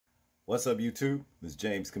What's up, YouTube? This is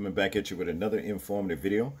James coming back at you with another informative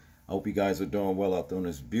video. I hope you guys are doing well out there on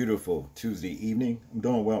this beautiful Tuesday evening. I'm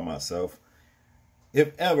doing well myself.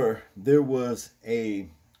 If ever there was a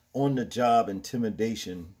on-the-job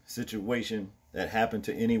intimidation situation that happened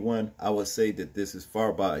to anyone, I would say that this is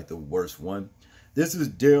far by the worst one. This is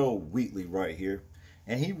Dale Wheatley right here,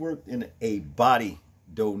 and he worked in a body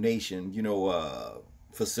donation,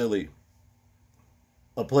 facility.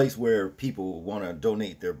 A place where people want to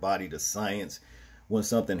donate their body to science when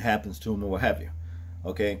something happens to them or what have you.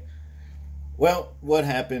 Okay. Well, what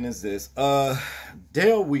happened is this.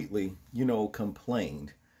 Dale Wheatley,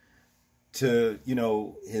 complained to,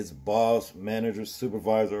 his boss, manager,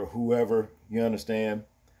 supervisor, whoever, you understand,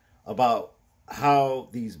 about how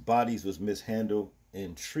these bodies was mishandled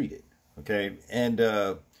and treated. Okay. And,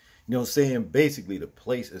 saying basically the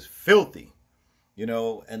place is filthy.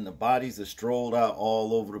 And the bodies are strolled out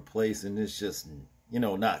all over the place, and it's just,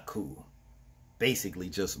 not cool. Basically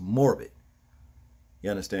just morbid.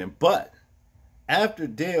 You understand? But after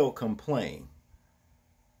Dale complained,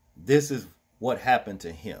 this is what happened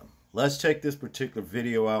to him. Let's check this particular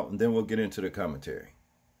video out, and then we'll get into the commentary.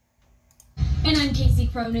 And I'm Casey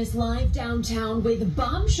Cronus, live downtown with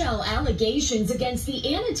bombshell allegations against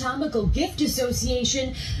the Anatomical Gift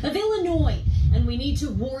Association of Illinois. And we need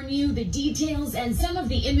to warn you, the details and some of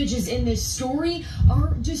the images in this story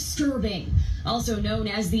are disturbing. Also known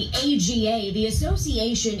as the AGA, the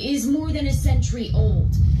association is more than a century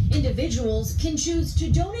old. Individuals can choose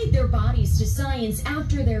to donate their bodies to science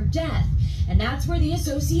after their death. And that's where the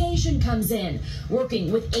association comes in,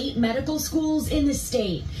 working with 8 medical schools in the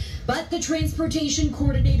state. But the transportation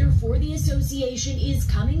coordinator for the association is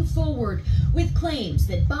coming forward with claims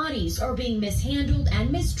that bodies are being mishandled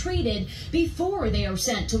and mistreated before they are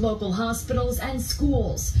sent to local hospitals and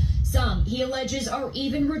schools. Some, he alleges, are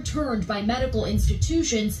even returned by medical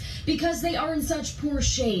institutions because they are in such poor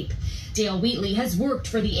shape. Dale Wheatley has worked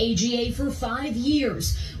for the AGA for 5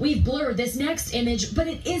 years. We've blurred this next image, but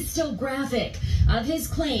it is still graphic. Of his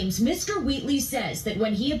claims, Mr. Wheatley says that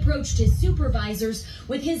when he approached his supervisors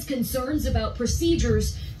with his concerns about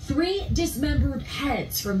procedures, 3 dismembered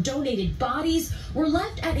heads from donated bodies were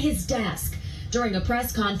left at his desk. During a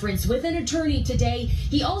press conference with an attorney today,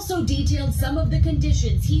 he also detailed some of the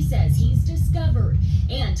conditions he says he's discovered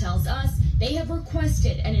and tells us they have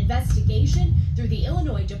requested an investigation through the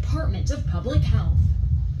Illinois Department of Public Health.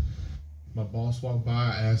 My boss walked by,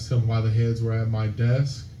 I asked him why the heads were at my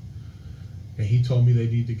desk, and he told me they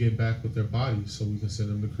need to get back with their bodies so we can send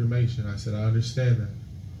them to cremation. I said, I understand that.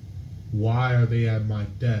 Why are they at my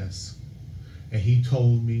desk? And he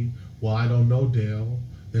told me, well, I don't know, Dale.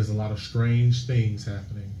 There's a lot of strange things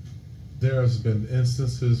happening. There's been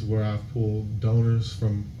instances where I've pulled donors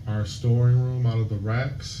from our storing room out of the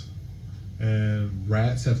racks, and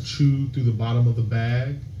rats have chewed through the bottom of the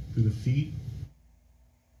bag, through the feet.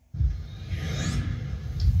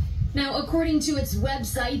 Now, according to its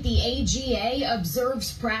website, the AGA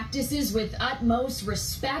observes practices with utmost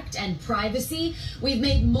respect and privacy. We've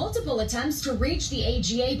made multiple attempts to reach the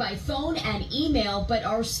AGA by phone and email, but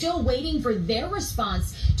are still waiting for their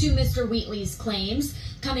response to Mr. Wheatley's claims.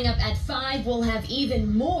 Coming up at 5, we'll have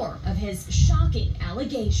even more of his shocking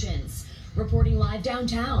allegations. Reporting live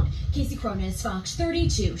downtown, Casey Cronus, Fox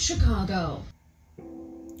 32, Chicago.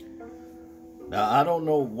 Now, I don't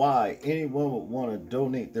know why anyone would want to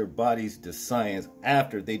donate their bodies to science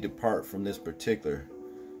after they depart from this particular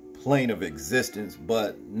plane of existence,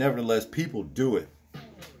 but nevertheless, people do it.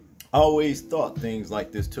 I always thought things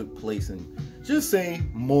like this took place in, just say,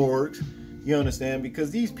 morgues, you understand?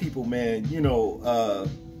 Because these people, man,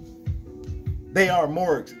 they are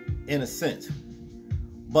morgues in a sense.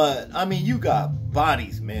 But, I mean, you got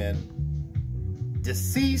bodies, man,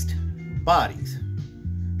 deceased bodies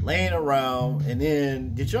laying around. And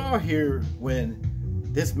then did y'all hear when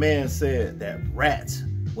this man said that rats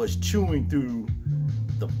was chewing through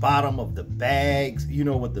the bottom of the bags,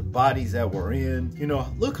 with the bodies that were in?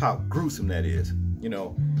 Look how gruesome that is.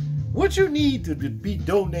 What you need to be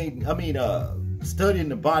donating, studying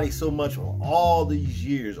the body so much for all these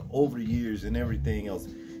years, over the years and everything else.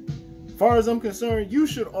 As far as I'm concerned, you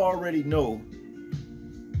should already know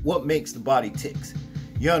what makes the body ticks.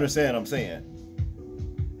 You understand what I'm saying?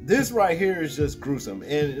 This right here is just gruesome.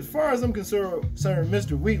 And as far as I'm concerned,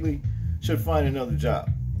 Mr. Wheatley should find another job.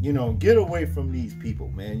 Get away from these people,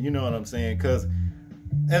 man. You know what I'm saying? Because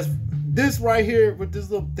as this right here with this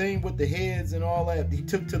little thing with the heads and all that, he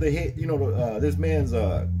took to the head, this man's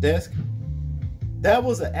desk. That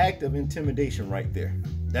was an act of intimidation right there.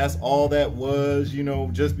 That's all that was,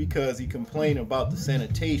 just because he complained about the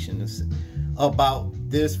sanitation about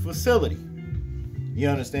this facility. You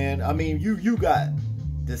understand? I mean, you got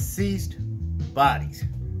deceased bodies.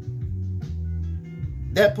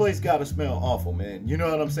 That place gotta smell awful, man. You know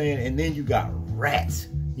what I'm saying? And then you got rats,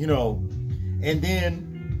 you know. And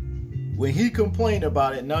then when he complained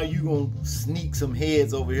about it, now you gonna sneak some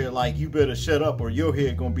heads over here like you better shut up or your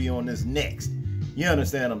head gonna be on this next. You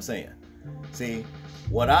understand what I'm saying? See,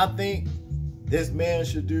 what I think this man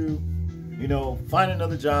should do, you know, find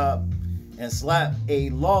another job and slap a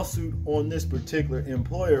lawsuit on this particular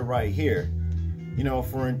employer right here, you know,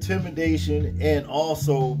 for intimidation, and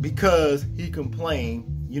also because he complained,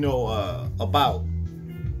 you know, about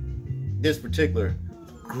this particular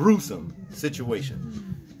gruesome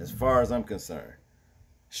situation. As far as I'm concerned,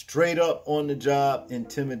 straight up on the job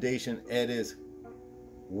intimidation at its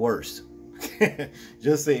worst.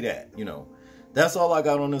 Just say that, you know. That's all I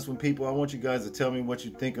got on this one, people. I want you guys to tell me what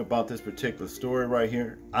you think about this particular story right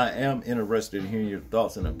here. I am interested in hearing your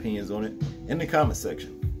thoughts and opinions on it in the comment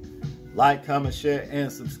section. Like, comment, share, and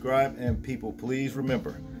subscribe. And people, please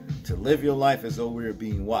remember to live your life as though we are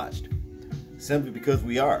being watched. Simply because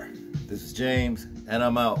we are. This is James, and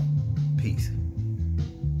I'm out. Peace.